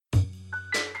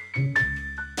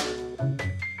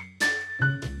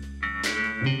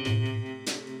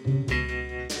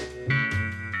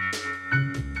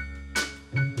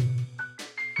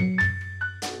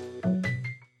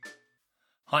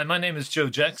Hi, my name is Joe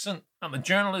Jackson. I'm a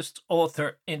journalist,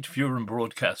 author, interviewer, and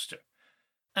broadcaster.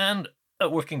 And a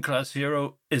working class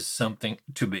hero is something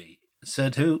to be.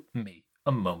 Said who? Me,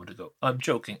 a moment ago. I'm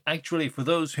joking. Actually, for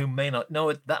those who may not know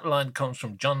it, that line comes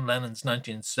from John Lennon's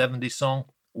 1970 song,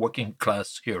 Working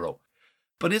Class Hero.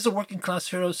 But is a working class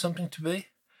hero something to be?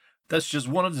 That's just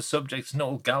one of the subjects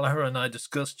Noel Gallagher and I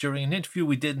discussed during an interview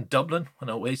we did in Dublin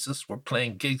when Oasis were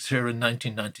playing gigs here in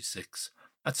 1996.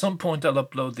 At some point I'll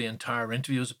upload the entire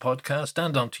interview as a podcast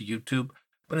and onto YouTube,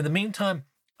 but in the meantime,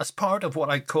 as part of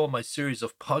what I call my series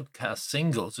of podcast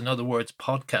singles, in other words,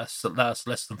 podcasts that last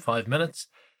less than 5 minutes,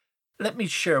 let me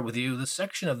share with you the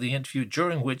section of the interview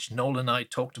during which Noel and I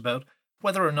talked about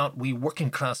whether or not we working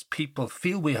class people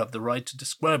feel we have the right to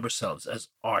describe ourselves as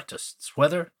artists,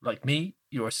 whether, like me,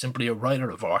 you are simply a writer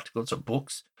of articles or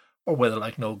books, or whether,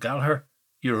 like Noel Gallagher,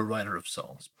 you're a writer of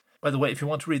songs. By the way, if you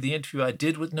want to read the interview I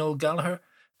did with Noel Gallagher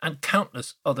and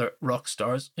countless other rock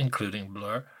stars, including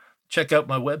Blur, check out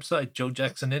my website,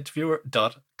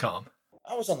 joejacksoninterviewer.com.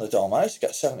 I was on the dole, I used to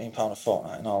get £17 a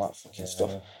fortnight and all that fucking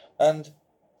stuff. And,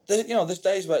 there's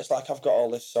days where it's like I've got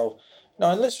all this, so... No,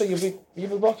 and literally,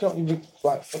 you'd be walking up, you'd be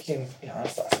like, fucking,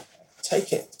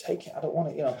 take it, I don't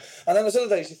want it, And then there's other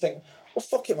days you think, well,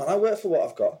 fuck it, man, I work for what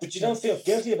I've got. But you don't feel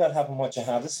guilty about having what you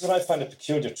have. This is what I find a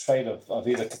peculiar trait of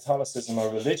either Catholicism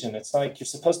or religion. It's like you're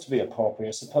supposed to be a pauper,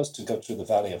 you're supposed to go through the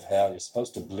valley of hell, you're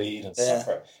supposed to bleed and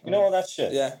suffer. You know all that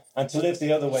shit? Yeah. And to live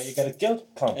the other way, you get a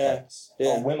guilt complex. Yeah.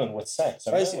 Or women with sex,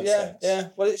 or men with sex. Yeah,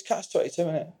 well, it's catch-22,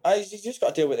 isn't it? You just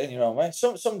got to deal with it in your own way.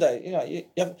 Some day, you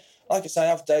have... Like I say, I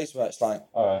have days where it's like,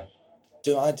 all right,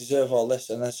 do I deserve all this?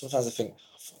 And then sometimes I think,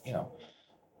 to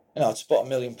bought £1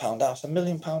 million house, £1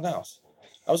 million house.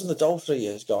 I was in the dole 3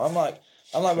 years ago. I'm like,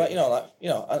 I'm going,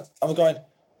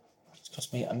 it's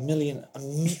cost me £1 million,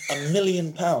 and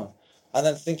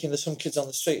then thinking there's some kids on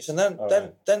the streets, and then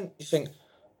you think,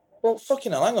 well,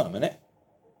 fucking hell, hang on a minute,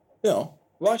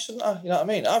 why shouldn't I? You know what I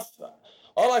mean?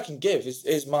 All I can give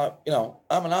is my,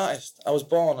 I'm an artist. I was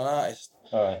born an artist.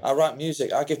 Right. I write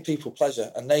music, I give people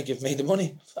pleasure, and they give me the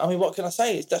money. I mean, what can I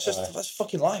say? That's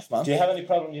fucking life, man. Do you have any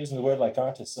problem using the word like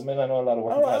artist? I mean, I know a lot of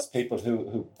working class people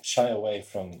who shy away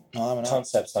from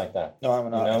concepts like that. No, I'm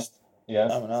an artist. Yeah?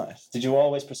 I'm an artist. Did you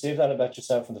always perceive that about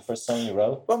yourself from the first song you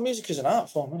wrote? Well, music is an art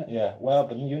form, isn't it? Yeah, well,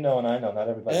 but and I know, not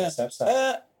everybody accepts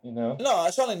that. No,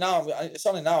 it's only now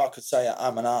I could say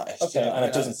I'm an artist. Okay, and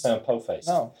it doesn't sound po-faced.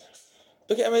 No.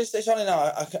 But I mean, it's only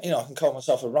now I can call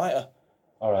myself a writer.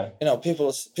 All right.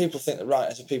 People think that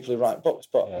writers are people who write books,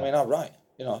 but I mean, I write.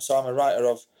 So I'm a writer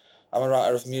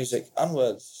of music and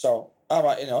words. So I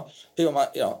might, people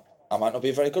might, I might not be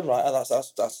a very good writer.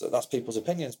 That's people's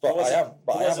opinions, but I am.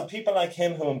 But was it people like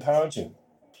him who empowered you?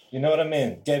 You know what I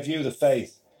mean? Gave you the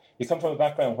faith. You come from a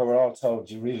background where we're all told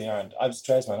you really aren't. I was a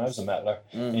tradesman. I was a metaller,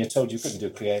 and you're told you couldn't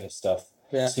do creative stuff.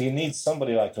 Yeah. So you need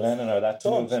somebody like Lennon or that to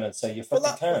move in and say you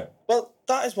fucking can. Well,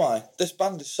 that is why this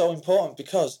band is so important,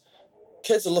 because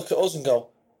kids will look at us and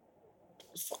go,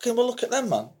 fucking, well, look at them,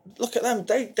 man. Look at them.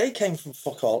 They came from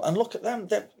fuck all, and look at them.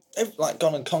 They've like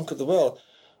gone and conquered the world,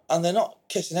 and they're not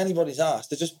kissing anybody's ass.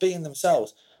 They're just being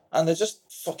themselves, and they're just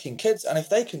fucking kids. And if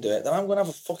they can do it, then I'm going to have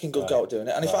a fucking good go at doing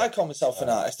it. And if I call myself an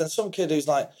artist, then some kid who's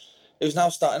now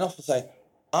starting off will say,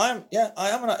 I am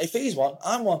an artist. If he's one,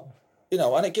 I'm one.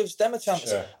 And it gives them a chance.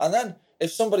 Sure. And then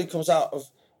if somebody comes out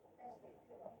of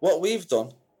what we've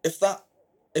done, if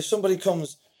somebody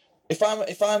comes. If I'm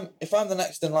the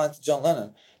next in line to John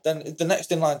Lennon, then the next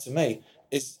in line to me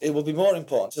it will be more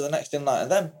important to the next in line to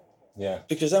them. Yeah.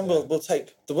 Because then we'll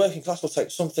take the working class will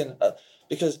take something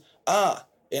because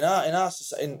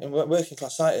in working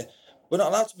class society we're not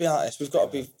allowed to be artists. We've got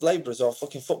to be labourers or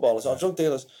fucking footballers or drug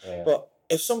dealers. Yeah. But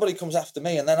if somebody comes after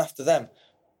me and then after them,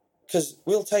 because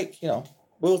we'll take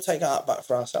art back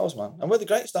for ourselves, man, and we're the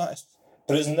greatest artists.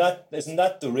 But isn't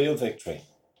that the real victory?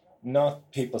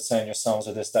 Not people saying your songs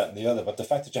are this, that, and the other, but the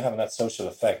fact that you're having that social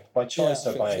effect by choice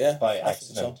or by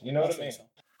accident. So. You know what I mean? So.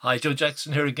 Hi, Joe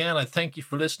Jackson here again. I thank you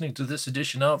for listening to this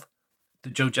edition of the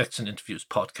Joe Jackson Interviews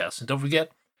podcast. And don't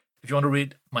forget, if you want to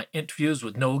read my interviews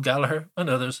with Noel Gallagher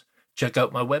and others, check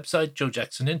out my website,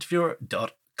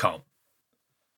 joejacksoninterviewer.com.